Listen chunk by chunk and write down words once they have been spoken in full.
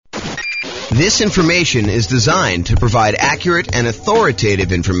This information is designed to provide accurate and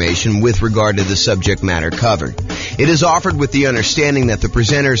authoritative information with regard to the subject matter covered. It is offered with the understanding that the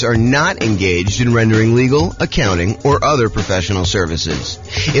presenters are not engaged in rendering legal, accounting, or other professional services.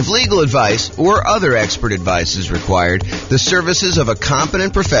 If legal advice or other expert advice is required, the services of a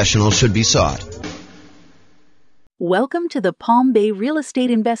competent professional should be sought. Welcome to the Palm Bay Real Estate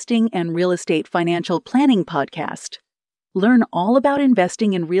Investing and Real Estate Financial Planning Podcast. Learn all about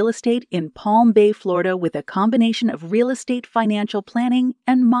investing in real estate in Palm Bay, Florida, with a combination of real estate financial planning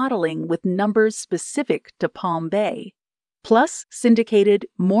and modeling with numbers specific to Palm Bay. Plus, syndicated,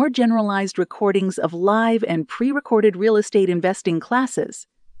 more generalized recordings of live and pre-recorded real estate investing classes,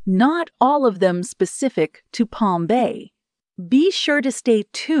 not all of them specific to Palm Bay. Be sure to stay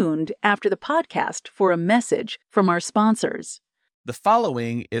tuned after the podcast for a message from our sponsors. The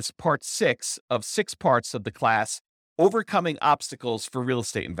following is part 6 of 6 parts of the class, Overcoming Obstacles for Real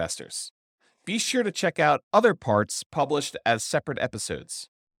Estate Investors. Be sure to check out other parts published as separate episodes.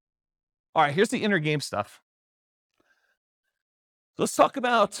 All right, here's the inner game stuff. Let's talk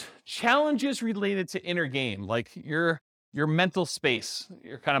about challenges related to inner game, like your mental space,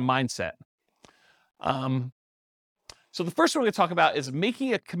 your kind of mindset. So the first one we're going to talk about is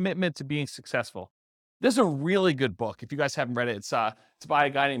making a commitment to being successful. This is a really good book. If you guys haven't read it, it's by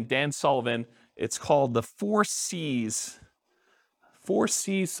a guy named Dan Sullivan. It's called The 4 C's. 4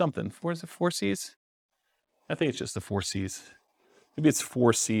 C's something. Is it 4 C's? I think it's just the 4 C's. Maybe it's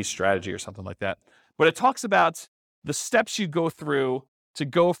 4C strategy or something like that. But it talks about the steps you go through to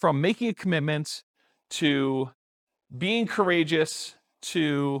go from making a commitment to being courageous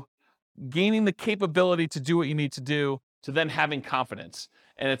to gaining the capability to do what you need to do to then having confidence.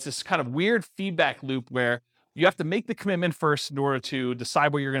 And it's this kind of weird feedback loop where you have to make the commitment first in order to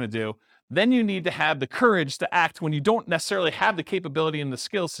decide what you're going to do. Then you need to have the courage to act when you don't necessarily have the capability and the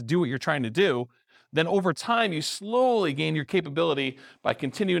skills to do what you're trying to do. Then over time, you slowly gain your capability by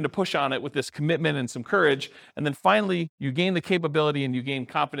continuing to push on it with this commitment and some courage. And then finally, you gain the capability and you gain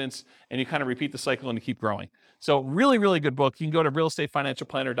confidence and you kind of repeat the cycle and you keep growing. So really, really good book. You can go to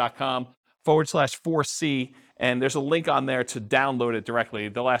realestateFinancialPlanner.com/4C, and there's a link on there to download it directly.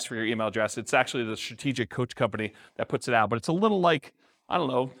 They'll ask for your email address. It's actually the Strategic Coach Company that puts it out, but it's a little like,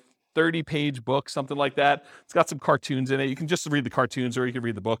 30-page book, something like that. It's got some cartoons in it. You can just read the cartoons or you can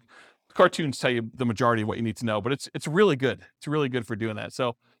read the book. The cartoons tell you the majority of what you need to know, but it's really good. It's really good for doing that.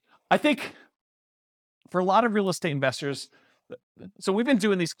 So I think for a lot of real estate investors, so we've been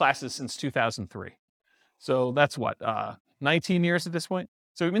doing these classes since 2003. So that's 19 years at this point?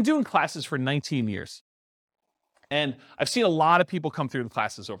 So we've been doing classes for 19 years. And I've seen a lot of people come through the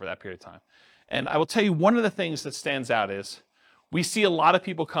classes over that period of time. And I will tell you, one of the things that stands out is we see a lot of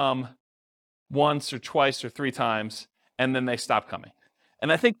people come once or twice or 3 times, and then they stop coming. And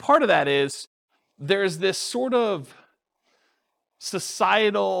I think part of that is there's this sort of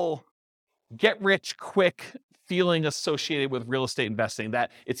societal get-rich-quick feeling associated with real estate investing,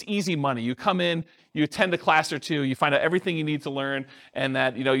 that it's easy money. You come in, you attend a class or 2, you find out everything you need to learn, and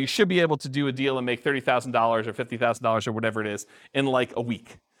that you should be able to do a deal and make $30,000 or $50,000 or whatever it is in like a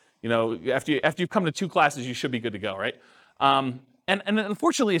week. After you've come to 2 classes, you should be good to go, right? And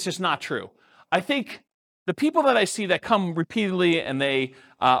unfortunately, it's just not true. I think the people that I see that come repeatedly and they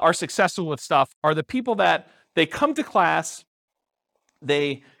are successful with stuff are the people that they come to class,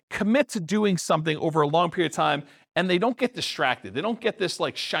 they commit to doing something over a long period of time, and they don't get distracted. They don't get this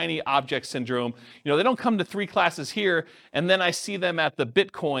like shiny object syndrome. They don't come to 3 classes here, and then I see them at the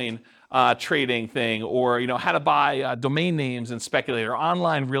Bitcoin trading thing, or how to buy domain names and speculate, or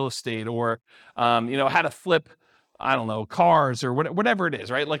online real estate, or how to flip cars or whatever it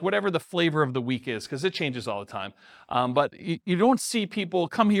is, right? Like whatever the flavor of the week is, because it changes all the time. But you don't see people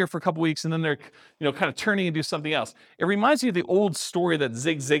come here for a couple weeks and then they're, kind of turning and do something else. It reminds me of the old story that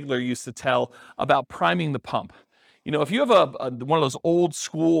Zig Ziglar used to tell about priming the pump. If you have one of those old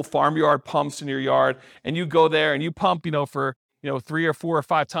school farmyard pumps in your yard and you go there and you pump, for 3 or 4 or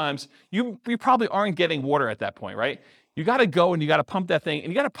 5 times, you probably aren't getting water at that point, right? You got to go and you got to pump that thing,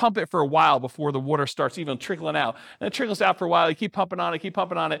 and you got to pump it for a while before the water starts even trickling out. And it trickles out for a while. You keep pumping on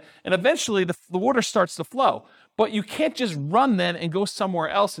it, and eventually the water starts to flow. But you can't just run then and go somewhere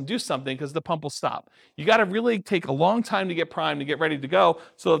else and do something because the pump will stop. You got to really take a long time to get primed, to get ready to go,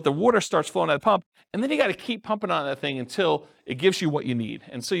 so that the water starts flowing out of the pump. And then you got to keep pumping on that thing until it gives you what you need.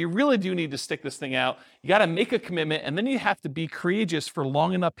 And so you really do need to stick this thing out. You got to make a commitment, and then you have to be courageous for a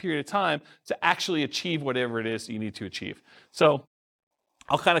long enough period of time to actually achieve whatever it is that you need to achieve. So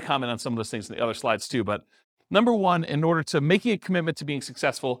I'll kind of comment on some of those things in the other slides too. But number one, in order to making a commitment to being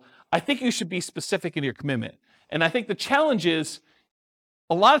successful, I think you should be specific in your commitment. And I think the challenge is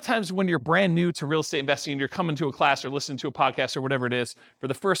a lot of times when you're brand new to real estate investing and you're coming to a class or listening to a podcast or whatever it is for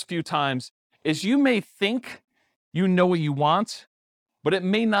the first few times, is you may think you know what you want, but it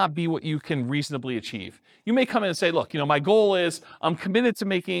may not be what you can reasonably achieve. You may come in and say, look, my goal is I'm committed to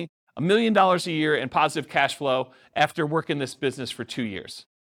making $1 million a year in positive cash flow after working this business for 2 years.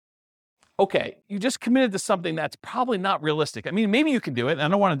 Okay, you just committed to something that's probably not realistic. I mean, maybe you can do it, and I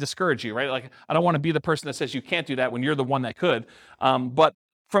don't want to discourage you, right? Like, I don't want to be the person that says you can't do that when you're the one that could. But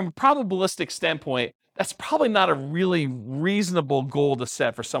from a probabilistic standpoint, that's probably not a really reasonable goal to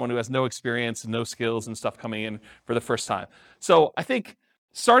set for someone who has no experience and no skills and stuff coming in for the first time. So I think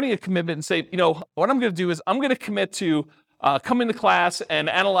starting a commitment and say, what I'm going to do is I'm going to commit to coming to class and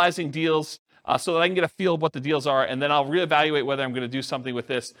analyzing deals so that I can get a feel of what the deals are, and then I'll reevaluate whether I'm going to do something with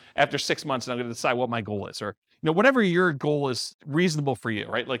this after 6 months, and I'm going to decide what my goal is, or whatever your goal is reasonable for you,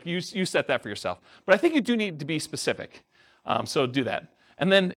 right? Like you set that for yourself. But I think you do need to be specific, so do that.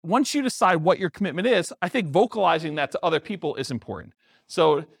 And then once you decide what your commitment is, I think vocalizing that to other people is important.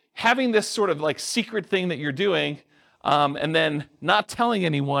 So having this sort of like secret thing that you're doing, and then not telling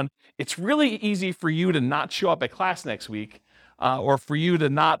anyone, it's really easy for you to not show up at class next week. Or for you to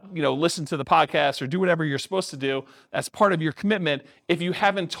not, listen to the podcast or do whatever you're supposed to do as part of your commitment if you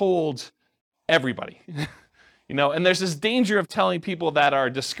haven't told everybody. And there's this danger of telling people that are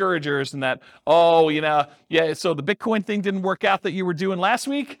discouragers and that, so the Bitcoin thing didn't work out that you were doing last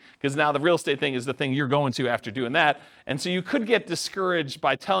week, because now the real estate thing is the thing you're going to after doing that. And so you could get discouraged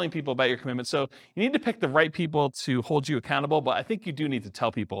by telling people about your commitment. So you need to pick the right people to hold you accountable, but I think you do need to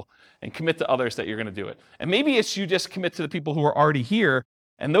tell people and commit to others that you're going to do it. And maybe it's you just commit to the people who are already here,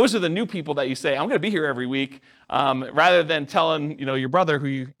 and those are the new people that you say, I'm going to be here every week, rather than telling, your brother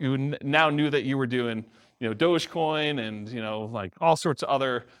who you now knew that you were doing Dogecoin and, like all sorts of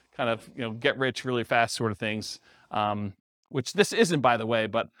other kind of, get rich really fast sort of things, which this isn't, by the way,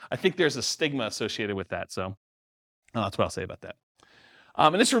 but I think there's a stigma associated with that. So that's what I'll say about that.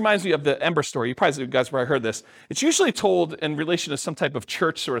 And this reminds me of the Ember story. You guys probably heard this. It's usually told in relation to some type of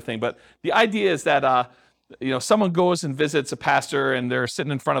church sort of thing, but the idea is that, someone goes and visits a pastor and they're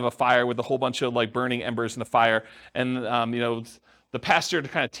sitting in front of a fire with a whole bunch of like burning embers in the fire. And, the pastor, to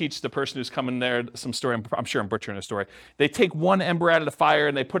kind of teach the person who's coming there some story, I'm sure I'm butchering the story. They take one ember out of the fire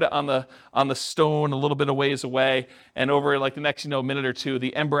and they put it on the stone a little bit of ways away. And over like the next minute or two,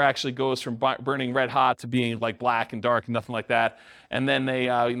 the ember actually goes from burning red hot to being like black and dark and nothing like that. And then they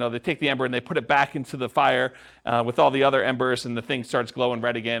they take the ember and they put it back into the fire with all the other embers, and the thing starts glowing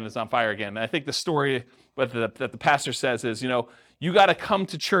red again and it's on fire again. And I think the story that the pastor says is, you got to come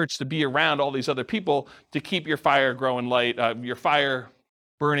to church to be around all these other people to keep your fire growing light, your fire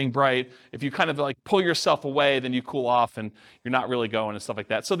burning bright. If you kind of like pull yourself away, then you cool off and you're not really going and stuff like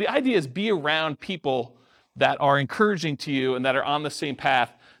that. So the idea is be around people that are encouraging to you and that are on the same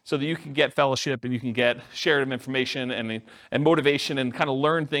path, so that you can get fellowship and you can get shared information and motivation and kind of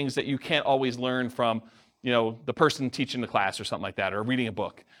learn things that you can't always learn from, the person teaching the class or something like that, or reading a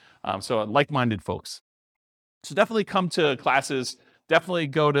book. So like-minded folks. So definitely come to classes, definitely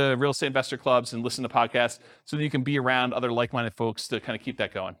go to real estate investor clubs and listen to podcasts so that you can be around other like-minded folks to kind of keep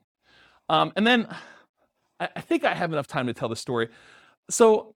that going. And then I think I have enough time to tell the story.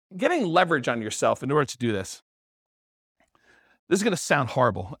 So getting leverage on yourself in order to do this is going to sound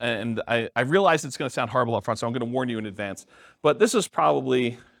horrible. And I realize it's going to sound horrible up front, so I'm going to warn you in advance. But this was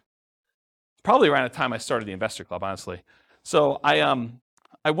probably around the time I started the investor club, honestly. So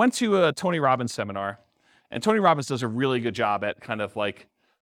I went to a Tony Robbins seminar. And Tony Robbins does a really good job at kind of like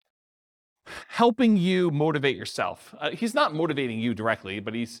helping you motivate yourself. He's not motivating you directly,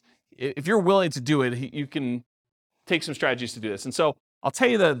 but if you're willing to do it, you can take some strategies to do this. And so I'll tell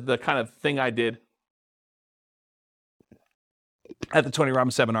you the kind of thing I did at the Tony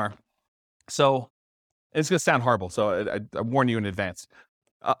Robbins seminar. So it's going to sound horrible, so I warn you in advance.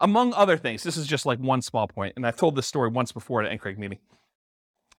 Among other things, this is just like one small point, and I've told this story once before at an NCRAG meeting.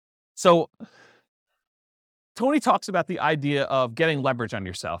 So Tony talks about the idea of getting leverage on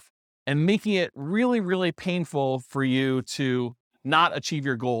yourself and making it really, really painful for you to not achieve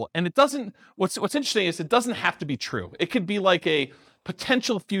your goal. And it doesn't, what's interesting is it doesn't have to be true. It could be like a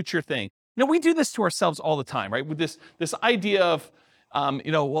potential future thing. We do this to ourselves all the time, right? With this idea of,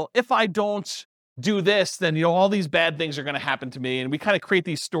 if I don't do this, then, all these bad things are going to happen to me. And we kind of create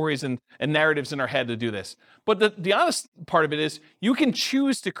these stories and narratives in our head to do this. But the honest part of it is you can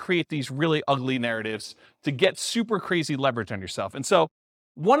choose to create these really ugly narratives to get super crazy leverage on yourself. And so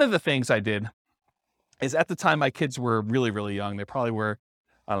one of the things I did is, at the time my kids were really, really young. They probably were,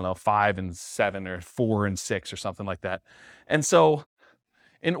 5 and 7 or 4 and 6 or something like that. And so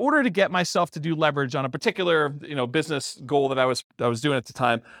in order to get myself to do leverage on a particular, business goal that I was doing at the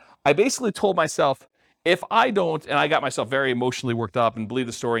time, I basically told myself, if I don't, and I got myself very emotionally worked up and believed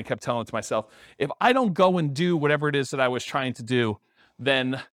the story and kept telling it to myself, if I don't go and do whatever it is that I was trying to do,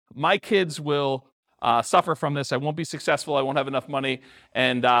 then my kids will suffer from this. I won't be successful. I won't have enough money.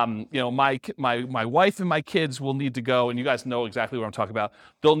 And, my wife and my kids will need to go, and you guys know exactly what I'm talking about.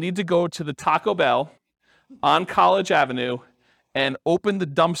 They'll need to go to the Taco Bell on College Avenue and open the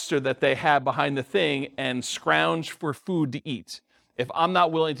dumpster that they have behind the thing and scrounge for food to eat. If I'm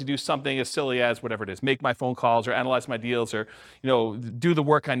not willing to do something as silly as whatever it is, make my phone calls or analyze my deals or, do the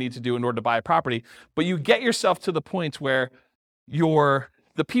work I need to do in order to buy a property. But you get yourself to the point where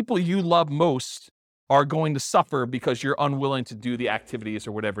the people you love most are going to suffer because you're unwilling to do the activities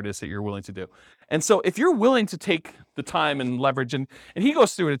or whatever it is that you're willing to do. And so if you're willing to take the time and leverage, and he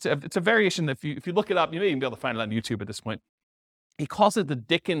goes through it, it's a variation. If you look it up, you may even be able to find it on YouTube at this point. He calls it the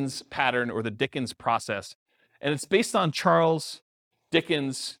Dickens pattern or the Dickens process. And it's based on Charles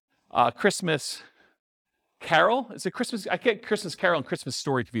Dickens' Christmas Carol. Is it Christmas? I get Christmas Carol and Christmas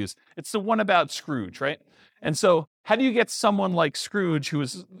Story confused. It's the one about Scrooge, right? And so how do you get someone like Scrooge, who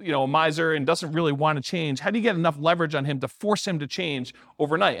is, a miser and doesn't really want to change, how do you get enough leverage on him to force him to change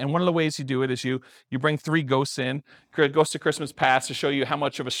overnight? And one of the ways you do it is you bring 3 ghosts in, Ghost of Christmas Past, to show you how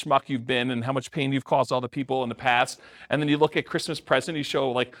much of a schmuck you've been and how much pain you've caused all the people in the past. And then you look at Christmas Present, you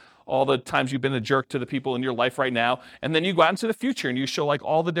show all the times you've been a jerk to the people in your life right now. And then you go out into the future and you show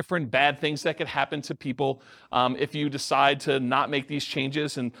all the different bad things that could happen to people if you decide to not make these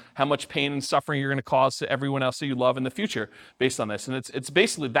changes, and how much pain and suffering you're going to cause to everyone else that you love in the future based on this. And it's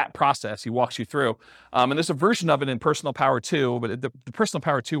basically that process he walks you through. And there's a version of it in Personal Power 2, but the Personal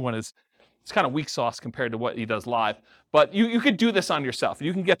Power 2 one it's kind of weak sauce compared to what he does live. But you could do this on yourself.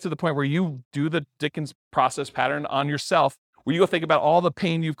 You can get to the point where you do the Dickens process pattern on yourself, where you go think about all the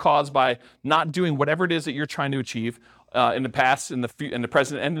pain you've caused by not doing whatever it is that you're trying to achieve in the past, in the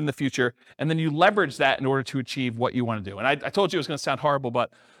present, and in the future, and then you leverage that in order to achieve what you want to do. And I told you it was going to sound horrible,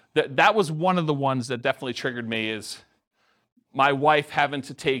 but that was one of the ones that definitely triggered me, is my wife having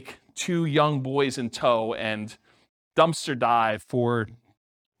to take 2 young boys in tow and dumpster dive for,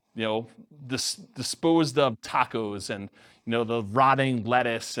 disposed of tacos and, the rotting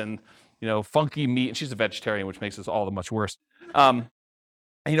lettuce and, funky meat. And she's a vegetarian, which makes this all the much worse. And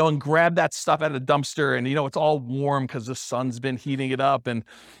grab that stuff out of the dumpster, and, it's all warm because the sun's been heating it up. And,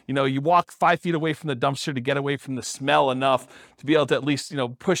 you walk 5 feet away from the dumpster to get away from the smell enough to be able to at least,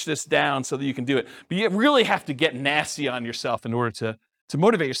 push this down so that you can do it. But you really have to get nasty on yourself in order to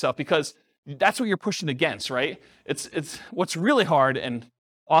motivate yourself, because that's what you're pushing against, right? It's what's really hard. And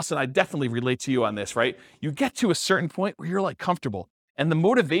Austin, I definitely relate to you on this, right? You get to a certain point where you're comfortable, and the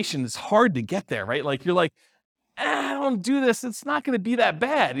motivation is hard to get there, right? You're I don't do this, it's not going to be that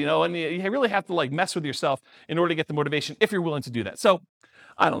bad, and you really have to mess with yourself in order to get the motivation, if you're willing to do that. So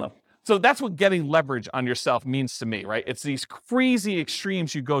I don't know. So that's what getting leverage on yourself means to me, right? It's these crazy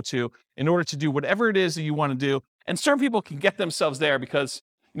extremes you go to in order to do whatever it is that you want to do. And certain people can get themselves there because,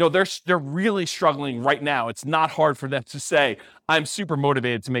 they're really struggling right now. It's not hard for them to say, I'm super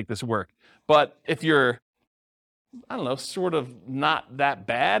motivated to make this work. But if you're, sort of not that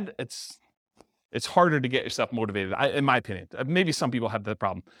bad, it's harder to get yourself motivated, in my opinion. Maybe some people have that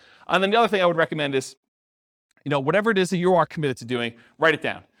problem. And then the other thing I would recommend is, whatever it is that you are committed to doing, write it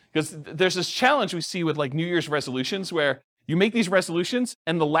down. Because there's this challenge we see with New Year's resolutions, where you make these resolutions,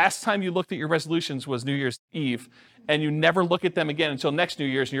 and the last time you looked at your resolutions was New Year's Eve, and you never look at them again until next New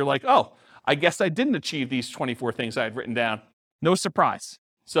Year's, and you're like, oh, I guess I didn't achieve these 24 things I had written down. No surprise.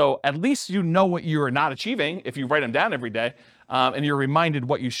 So at least you know what you are not achieving if you write them down every day, and you're reminded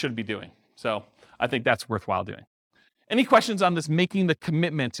what you should be doing. So I think that's worthwhile doing. Any questions on this making the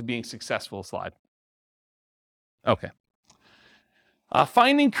commitment to being successful slide? Okay.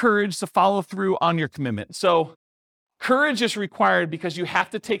 Finding courage to follow through on your commitment. So courage is required because you have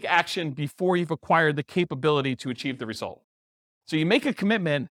to take action before you've acquired the capability to achieve the result. So you make a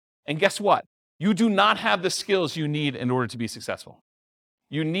commitment, and guess what? You do not have the skills you need in order to be successful.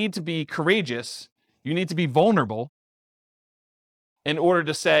 You need to be courageous. You need to be vulnerable in order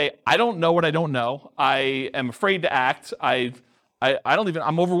to say, I don't know what I don't know. I am afraid to act. I'm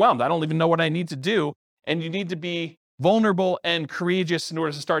overwhelmed. I don't even know what I need to do. And you need to be vulnerable and courageous in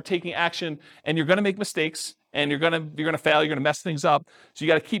order to start taking action. And you're going to make mistakes, and you're going to fail. You're going to mess things up. So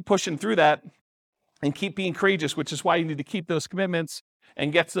you got to keep pushing through that and keep being courageous, which is why you need to keep those commitments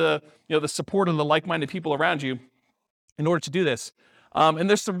and get to, the support of the like-minded people around you in order to do this. And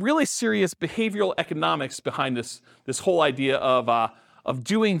there's some really serious behavioral economics behind this whole idea of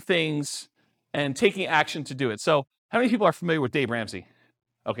doing things and taking action to do it. So how many people are familiar with Dave Ramsey?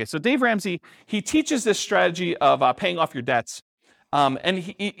 Okay, so Dave Ramsey, he teaches this strategy of paying off your debts. And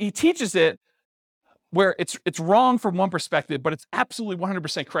he teaches it where it's wrong from one perspective, but it's absolutely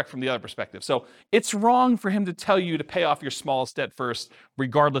 100% correct from the other perspective. So it's wrong for him to tell you to pay off your smallest debt first,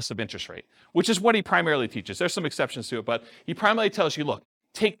 regardless of interest rate, which is what he primarily teaches. There's some exceptions to it, but he primarily tells you, look,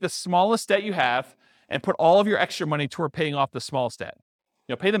 take the smallest debt you have and put all of your extra money toward paying off the smallest debt.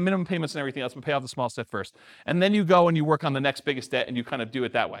 Pay the minimum payments and everything else, but pay off the smallest debt first. And then you go and you work on the next biggest debt and you kind of do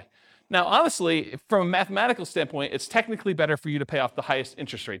it that way. Now, honestly, from a mathematical standpoint, it's technically better for you to pay off the highest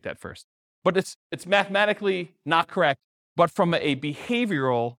interest rate debt first. But it's mathematically not correct. But from a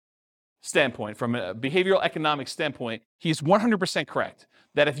behavioral standpoint, from a behavioral economic standpoint, he's 100% correct.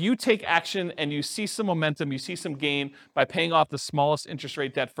 That if you take action and you see some momentum, you see some gain by paying off the smallest interest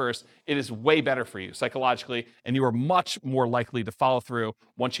rate debt first, it is way better for you psychologically, and you are much more likely to follow through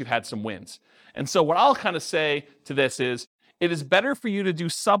once you've had some wins. And so what I'll kind of say to this is, it is better for you to do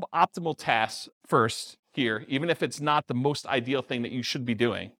suboptimal tasks first here, even if it's not the most ideal thing that you should be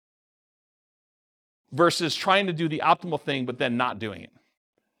doing, versus trying to do the optimal thing but then not doing it.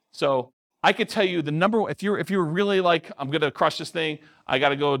 So I could tell you the number, if you're really like, I'm going to crush this thing, I got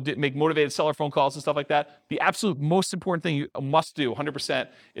to go make motivated seller phone calls and stuff like that, the absolute most important thing you must do 100%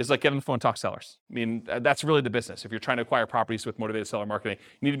 is like get on the phone and talk sellers. I mean, that's really the business. If you're trying to acquire properties with motivated seller marketing,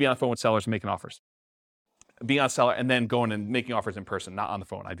 you need to be on the phone with sellers and making offers. Be on seller and then going and making offers in person, not on the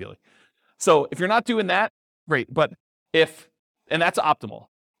phone, ideally. So if you're not doing that, great. But and that's optimal.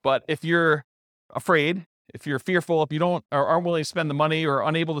 But if you're afraid, if you're fearful, if you don't or aren't willing to spend the money or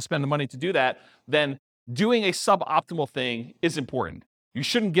unable to spend the money to do that, then doing a suboptimal thing is important. You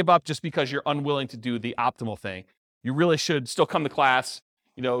shouldn't give up just because you're unwilling to do the optimal thing. You really should still come to class,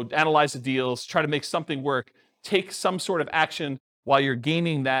 analyze the deals, try to make something work, take some sort of action while you're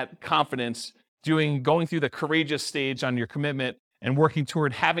gaining that confidence, going through the courageous stage on your commitment and working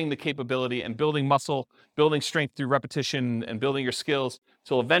toward having the capability and building muscle, building strength through repetition and building your skills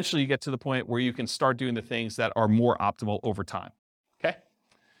till eventually you get to the point where you can start doing the things that are more optimal over time. Okay?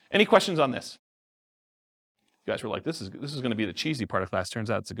 Any questions on this? You guys were like, this is going to be the cheesy part of class. Turns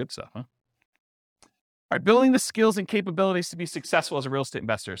out it's the good stuff, huh? All right, building the skills and capabilities to be successful as a real estate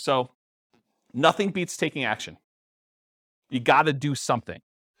investor. So nothing beats taking action. You got to do something.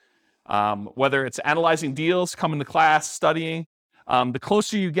 Whether it's analyzing deals, coming to class, studying, the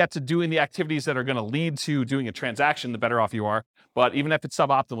closer you get to doing the activities that are going to lead to doing a transaction, the better off you are. But even if it's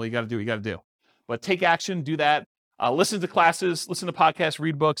suboptimal, you got to do what you got to do. But take action, do that. Listen to classes, listen to podcasts,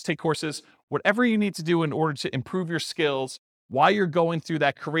 read books, take courses, whatever you need to do in order to improve your skills while you're going through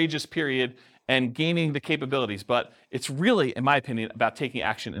that courageous period and gaining the capabilities. But it's really, in my opinion, about taking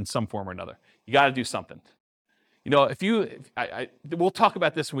action in some form or another. You got to do something. We'll talk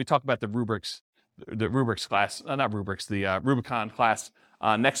about this when we talk about the rubrics class, not rubrics, the Rubicon class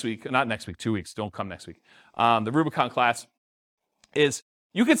next week, not next week, 2 weeks, don't come next week. The Rubicon class is,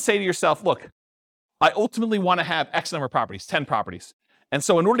 you could say to yourself, look, I ultimately want to have X number of properties, 10 properties. And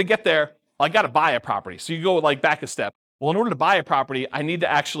so in order to get there, I got to buy a property. So you go back a step. Well, in order to buy a property, I need to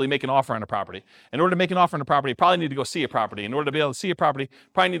actually make an offer on a property. In order to make an offer on a property, I probably need to go see a property. In order to be able to see a property,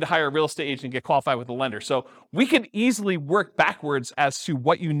 probably need to hire a real estate agent and get qualified with a lender. So we can easily work backwards as to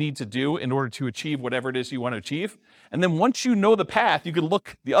what you need to do in order to achieve whatever it is you want to achieve. And then once you know the path, you can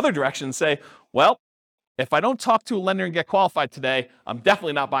look the other direction and say, well, if I don't talk to a lender and get qualified today, I'm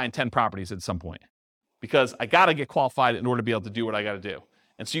definitely not buying 10 properties at some point because I got to get qualified in order to be able to do what I got to do.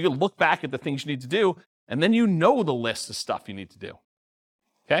 And so you can look back at the things you need to do, and then you know the list of stuff you need to do,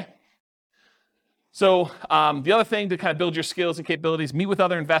 okay? So the other thing to kind of build your skills and capabilities, meet with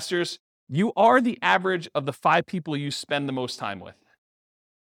other investors. You are the average of the 5 people you spend the most time with.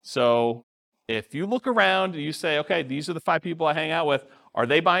 So if you look around and you say, okay, these are the 5 people I hang out with, are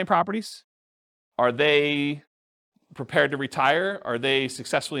they buying properties? Are they prepared to retire? Are they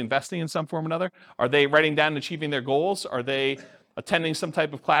successfully investing in some form or another? Are they writing down and achieving their goals? Are they attending some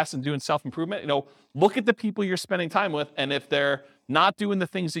type of class and doing self-improvement? Look at the people you're spending time with, and if they're not doing the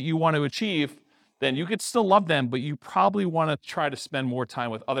things that you want to achieve, then you could still love them, but you probably want to try to spend more time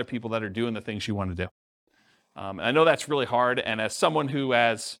with other people that are doing the things you want to do. And I know that's really hard, and as someone who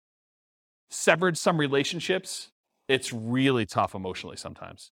has severed some relationships, it's really tough emotionally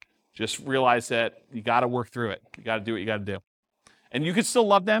sometimes. Just realize that you got to work through it. You got to do what you got to do. And you can still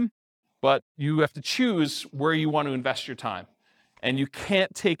love them, but you have to choose where you want to invest your time. And you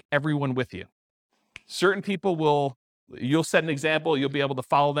can't take everyone with you. Certain people you'll set an example, you'll be able to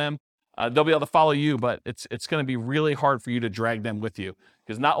follow them. They'll be able to follow you, but it's going to be really hard for you to drag them with you.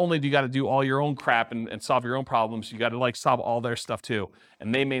 Because not only do you got to do all your own crap and solve your own problems, you got to solve all their stuff too.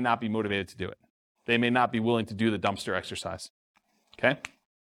 And they may not be motivated to do it. They may not be willing to do the dumpster exercise. Okay?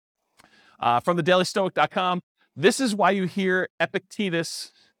 From thedailystoic.com, this is why you hear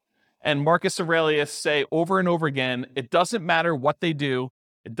Epictetus and Marcus Aurelius say over and over again, it doesn't matter what they do,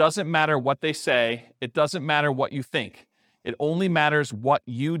 it doesn't matter what they say, it doesn't matter what you think. It only matters what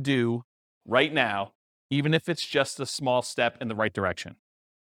you do right now, even if it's just a small step in the right direction.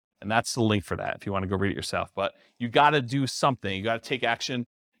 And that's the link for that if you want to go read it yourself. But you got to do something. You got to take action.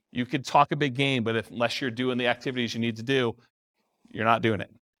 You could talk a big game, but unless you're doing the activities you need to do, you're not doing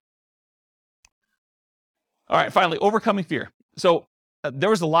it. All right, finally, overcoming fear. So there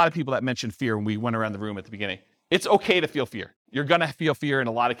was a lot of people that mentioned fear when we went around the room at the beginning. It's okay to feel fear. You're going to feel fear in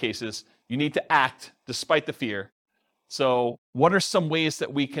a lot of cases. You need to act despite the fear. So what are some ways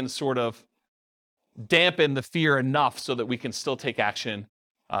that we can sort of dampen the fear enough so that we can still take action?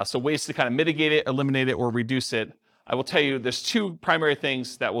 So ways to kind of mitigate it, eliminate it, or reduce it. I will tell you there's two primary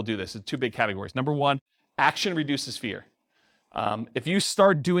things that will do this. Two big categories. Number one, action reduces fear. If you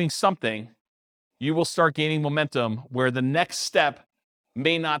start doing something, you will start gaining momentum where the next step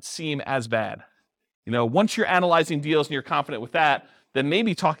may not seem as bad. Once you're analyzing deals and you're confident with that, then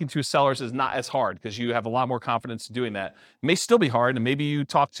maybe talking to sellers is not as hard because you have a lot more confidence in doing that. It may still be hard, and maybe you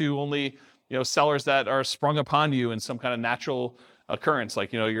talk to only sellers that are sprung upon you in some kind of natural occurrence,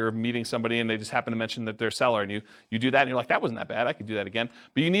 like you're meeting somebody and they just happen to mention that they're a seller, and you do that and you're like, that wasn't that bad, I could do that again.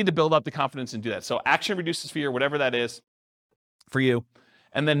 But you need to build up the confidence and do that. So action reduces fear, whatever that is for you.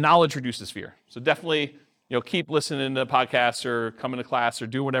 And then knowledge reduces fear. So definitely keep listening to podcasts or coming to class or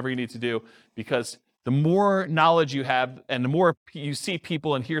do whatever you need to do, because the more knowledge you have and the more you see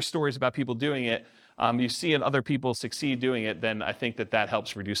people and hear stories about people doing it, you see and other people succeed doing it, then I think that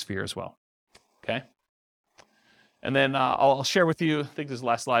helps reduce fear as well. Okay? And then I'll share with you, I think this is the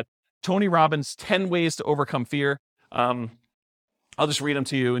last slide, Tony Robbins' 10 ways to overcome fear. I'll just read them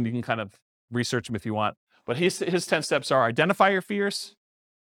to you and you can kind of research them if you want. But his 10 steps are: identify your fears,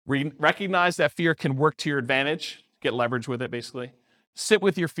 recognize that fear can work to your advantage, get leverage with it basically. Sit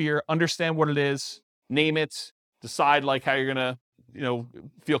with your fear, understand what it is, name it, decide how you're gonna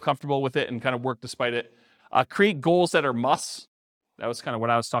feel comfortable with it and kind of work despite it. Create goals that are musts. That was kind of what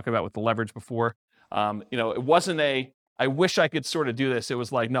I was talking about with the leverage before. It wasn't I wish I could sort of do this. It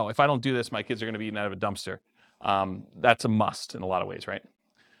was like, no, if I don't do this, my kids are going to be eaten out of a dumpster. That's a must in a lot of ways, right?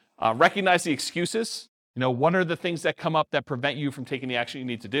 Recognize the excuses. What are the things that come up that prevent you from taking the action you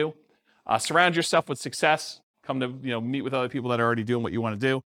need to do? Surround yourself with success. Come to, meet with other people that are already doing what you want to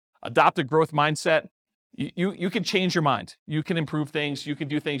do. Adopt a growth mindset. You can change your mind. You can improve things. You can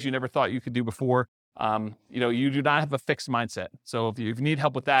do things you never thought you could do before. You do not have a fixed mindset. So if you need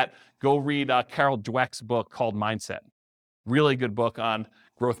help with that, go read Carol Dweck's book called Mindset. Really good book on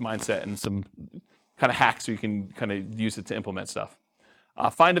growth mindset and some kind of hacks so you can kind of use it to implement stuff.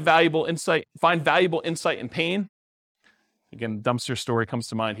 Find valuable insight in pain. Again, dumpster story comes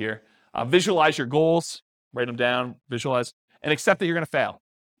to mind here. Visualize your goals, write them down, visualize, and accept that you're going to fail.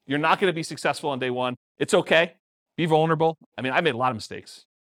 You're not going to be successful on day one. It's okay. Be vulnerable. I made a lot of mistakes.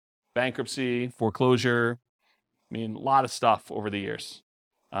 Bankruptcy, foreclosure, a lot of stuff over the years.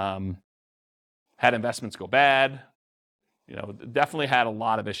 Had investments go bad. Definitely had a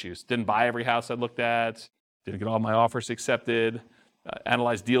lot of issues. Didn't buy every house I looked at. Didn't get all my offers accepted.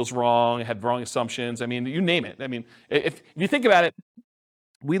 Analyzed deals wrong. Had wrong assumptions. You name it. If you think about it,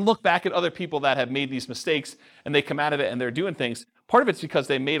 we look back at other people that have made these mistakes and they come out of it and they're doing things. Part of it's because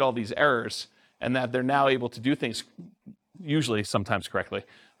they made all these errors and that they're now able to do things, usually sometimes correctly,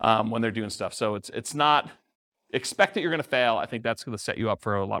 when they're doing stuff. So it's not expect that you're going to fail. I think that's going to set you up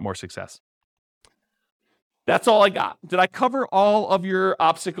for a lot more success. That's all I got. Did I cover all of your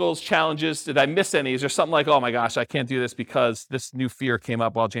obstacles, challenges? Did I miss any? Is there something like, oh my gosh, I can't do this because this new fear came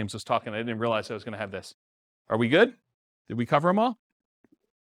up while James was talking. I didn't realize I was going to have this. Are we good? Did we cover them all?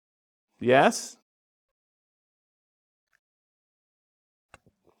 Yes?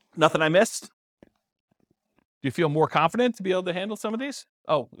 Nothing I missed? Do you feel more confident to be able to handle some of these?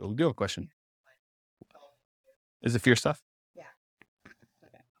 Oh, we'll do a question. Is it fear stuff? Yeah.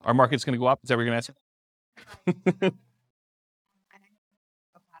 Okay. Our market's going to go up? Is that what you're going to answer?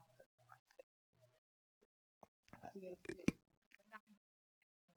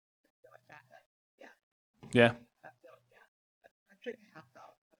 Yeah.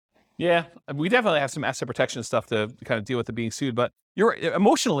 Yeah, we definitely have some asset protection stuff to kind of deal with it being sued, but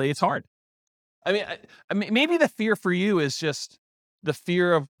emotionally, it's hard. I mean, maybe the fear for you is just the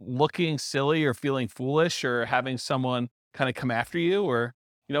fear of looking silly or feeling foolish or having someone kind of come after you, or,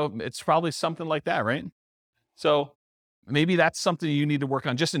 it's probably something like that, right? So maybe that's something you need to work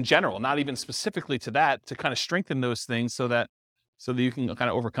on just in general, not even specifically to that, to kind of strengthen those things so that you can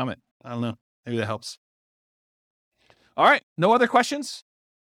kind of overcome it. I don't know. Maybe that helps. All right. No other questions?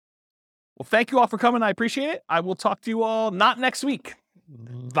 Well, thank you all for coming. I appreciate it. I will talk to you all not next week.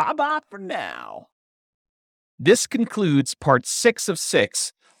 Bye-bye for now. This concludes part 6 of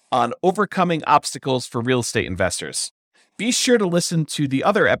 6 on overcoming obstacles for real estate investors. Be sure to listen to the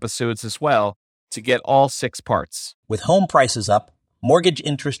other episodes as well to get all 6 parts. With home prices up, mortgage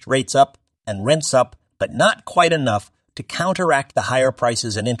interest rates up, and rents up, but not quite enough to counteract the higher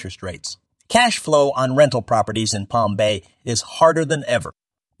prices and interest rates, cash flow on rental properties in Palm Bay is harder than ever.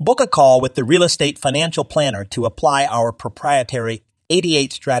 Book a call with the Real Estate Financial Planner to apply our proprietary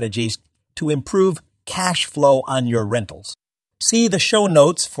 88 strategies to improve cash flow on your rentals. See the show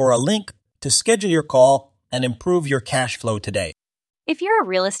notes for a link to schedule your call and improve your cash flow today. If you're a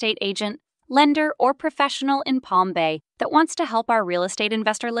real estate agent, lender, or professional in Palm Bay that wants to help our real estate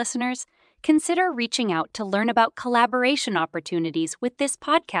investor listeners, consider reaching out to learn about collaboration opportunities with this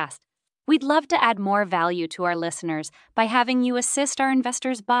podcast. We'd love to add more value to our listeners by having you assist our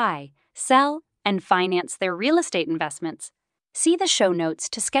investors buy, sell, and finance their real estate investments. See the show notes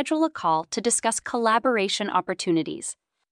to schedule a call to discuss collaboration opportunities.